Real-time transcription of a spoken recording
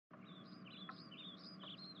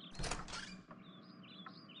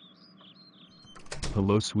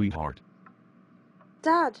Hello, sweetheart.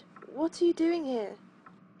 Dad, what are you doing here?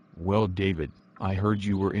 Well, David, I heard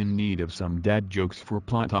you were in need of some dad jokes for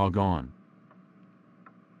Plot Algon.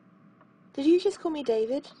 Did you just call me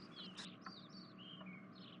David?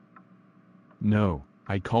 No,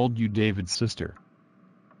 I called you David's sister.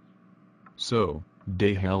 So,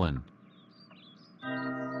 Day Helen.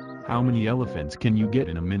 How many elephants can you get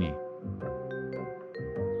in a mini?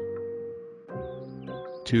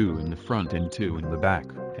 2 in the front and 2 in the back.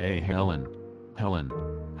 Hey Helen. Helen,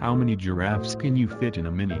 how many giraffes can you fit in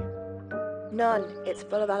a mini? None, it's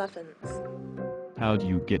full of elephants. How do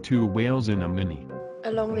you get 2 whales in a mini?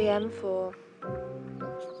 Along the M4.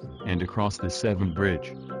 And across the Severn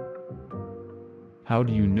Bridge? How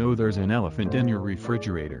do you know there's an elephant in your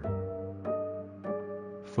refrigerator?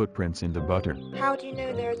 Footprints in the butter. How do you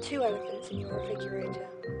know there are 2 elephants in your refrigerator?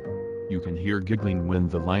 You can hear giggling when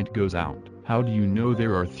the light goes out. How do you know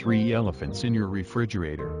there are 3 elephants in your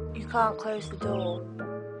refrigerator? You can't close the door.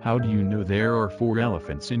 How do you know there are 4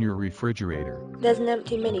 elephants in your refrigerator? There's an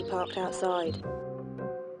empty mini parked outside.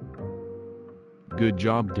 Good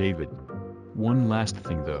job, David. One last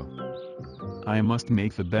thing though. I must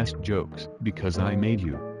make the best jokes because I made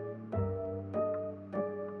you.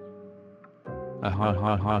 Ah ha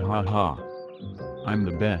ha ha ha ha. I'm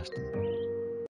the best.